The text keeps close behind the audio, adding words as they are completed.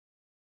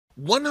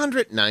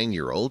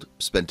109-year-old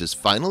spent his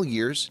final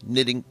years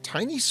knitting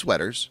tiny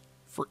sweaters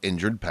for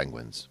injured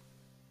penguins.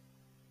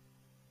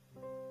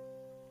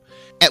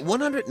 At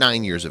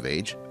 109 years of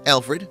age,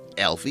 Alfred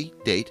Alfie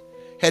Date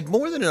had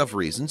more than enough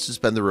reasons to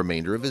spend the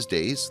remainder of his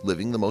days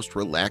living the most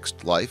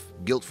relaxed life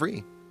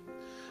guilt-free.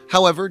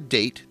 However,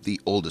 Date,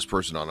 the oldest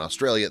person on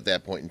Australia at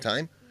that point in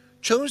time,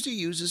 chose to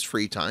use his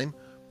free time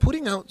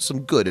putting out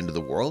some good into the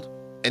world,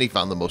 and he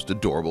found the most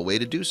adorable way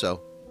to do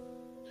so.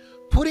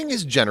 Putting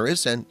his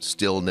generous and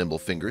still nimble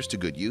fingers to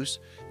good use,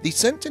 the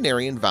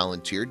centenarian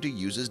volunteered to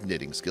use his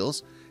knitting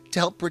skills to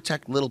help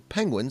protect little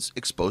penguins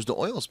exposed to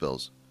oil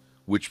spills,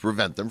 which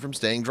prevent them from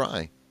staying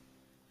dry.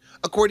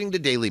 According to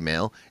Daily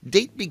Mail,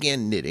 Date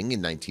began knitting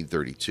in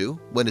 1932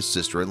 when his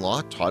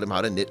sister-in-law taught him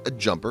how to knit a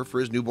jumper for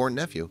his newborn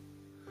nephew.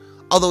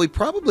 Although he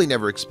probably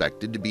never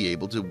expected to be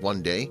able to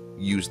one day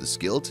use the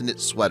skill to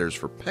knit sweaters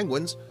for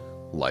penguins,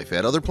 life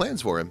had other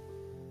plans for him.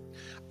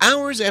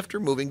 Hours after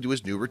moving to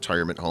his new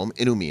retirement home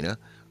in Umina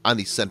on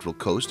the central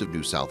coast of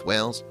New South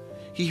Wales,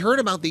 he heard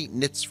about the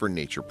Knits for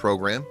Nature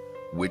program,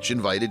 which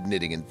invited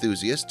knitting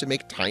enthusiasts to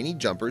make tiny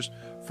jumpers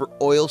for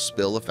oil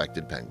spill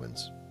affected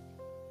penguins.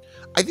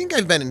 "I think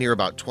I've been in here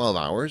about 12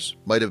 hours,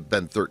 might have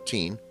been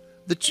 13.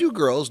 The two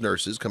girls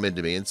nurses come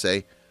into me and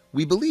say,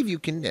 'We believe you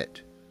can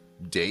knit,'"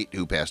 Date,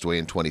 who passed away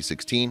in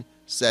 2016,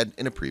 said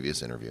in a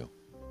previous interview.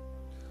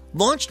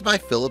 Launched by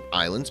Phillip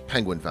Island's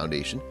Penguin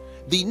Foundation,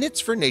 the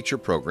Knits for Nature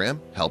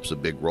program helps a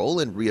big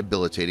role in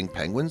rehabilitating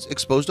penguins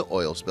exposed to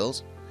oil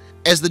spills,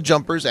 as the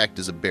jumpers act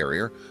as a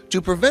barrier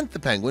to prevent the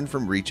penguin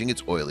from reaching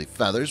its oily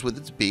feathers with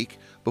its beak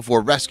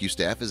before rescue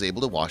staff is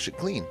able to wash it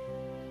clean.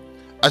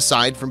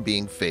 Aside from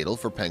being fatal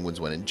for penguins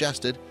when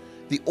ingested,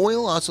 the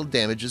oil also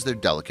damages their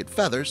delicate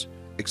feathers,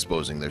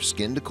 exposing their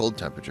skin to cold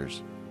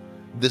temperatures.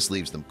 This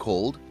leaves them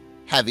cold,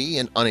 heavy,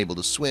 and unable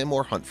to swim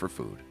or hunt for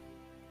food.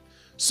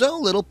 So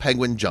little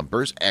penguin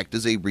jumpers act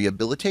as a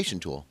rehabilitation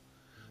tool.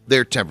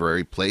 They're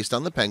temporarily placed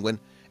on the penguin,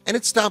 and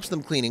it stops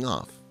them cleaning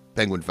off,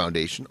 Penguin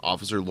Foundation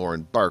officer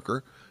Lauren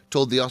Barker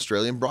told the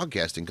Australian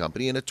Broadcasting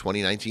Company in a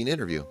 2019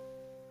 interview.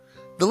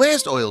 "The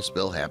last oil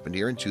spill happened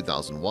here in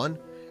 2001,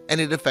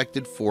 and it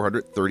affected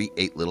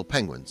 438 little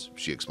penguins,"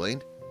 she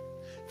explained.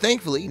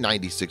 Thankfully,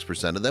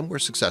 96% of them were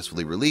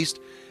successfully released,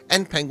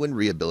 and penguin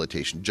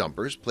rehabilitation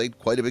jumpers played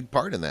quite a big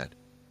part in that.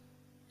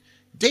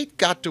 Date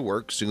got to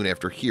work soon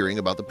after hearing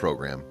about the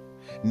program,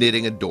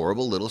 knitting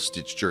adorable little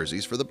stitched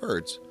jerseys for the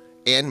birds,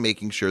 and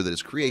making sure that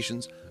his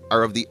creations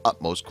are of the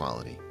utmost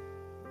quality.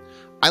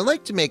 "I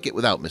like to make it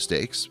without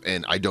mistakes,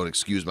 and I don't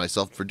excuse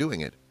myself for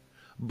doing it.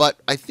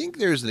 But I think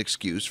there is an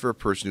excuse for a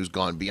person who's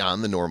gone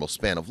beyond the normal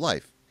span of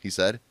life," he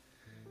said.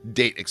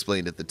 Date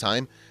explained at the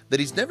time that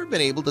he's never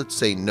been able to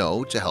say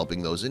no to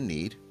helping those in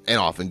need and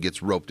often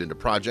gets roped into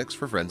projects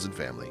for friends and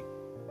family.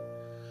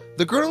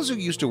 "The girls who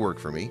used to work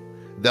for me,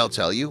 they'll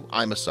tell you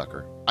I'm a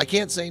sucker. I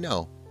can't say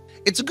no.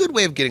 It's a good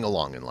way of getting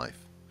along in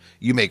life.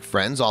 You make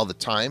friends all the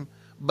time,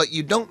 but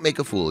you don't make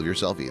a fool of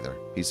yourself either,"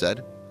 he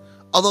said.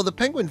 Although the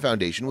Penguin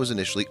Foundation was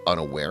initially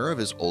unaware of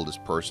his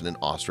oldest person in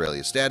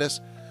Australia status,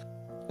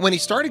 when he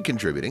started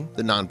contributing,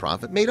 the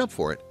nonprofit made up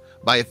for it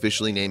by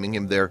officially naming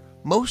him their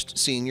most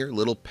senior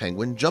little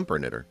penguin jumper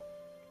knitter.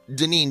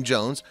 Deneen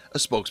Jones, a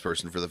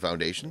spokesperson for the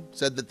foundation,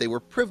 said that they were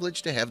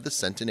privileged to have the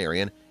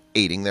centenarian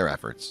aiding their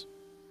efforts.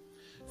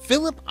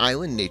 Phillip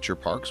Island Nature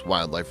Park's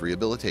Wildlife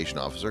Rehabilitation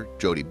Officer,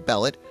 Jody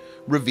Bellett,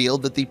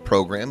 revealed that the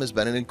program has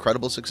been an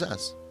incredible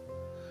success.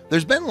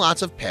 "There's been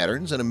lots of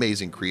patterns and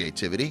amazing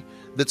creativity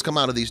that's come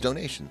out of these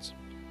donations.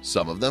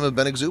 Some of them have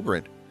been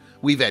exuberant.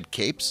 We've had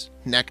capes,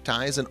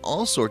 neckties, and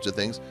all sorts of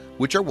things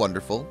which are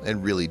wonderful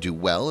and really do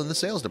well in the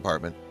sales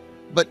department,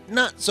 but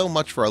not so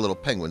much for our little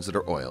penguins that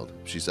are oiled,"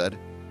 she said.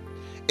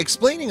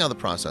 Explaining how the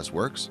process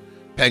works,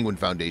 Penguin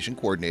Foundation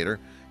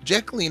coordinator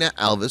Jacquelina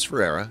Alves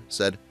Ferreira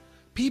said,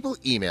 "People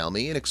email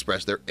me and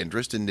express their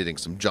interest in knitting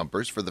some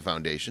jumpers for the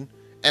foundation,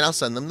 and I'll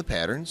send them the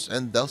patterns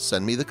and they'll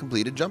send me the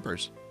completed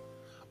jumpers.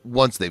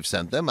 Once they've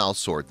sent them, I'll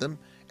sort them,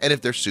 and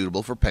if they're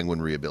suitable for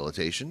penguin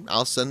rehabilitation,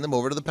 I'll send them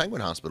over to the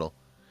penguin hospital.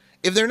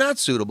 If they're not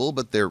suitable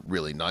but they're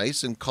really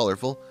nice and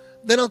colorful,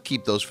 then I'll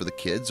keep those for the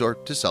kids or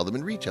to sell them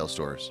in retail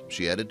stores,"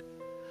 she added.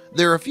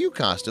 "There are a few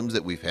costumes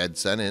that we've had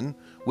sent in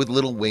with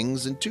little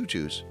wings and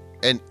tutus,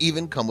 and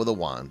even come with a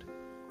wand.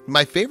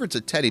 My favorite's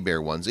a teddy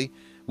bear onesie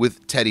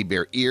with teddy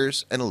bear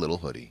ears and a little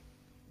hoodie."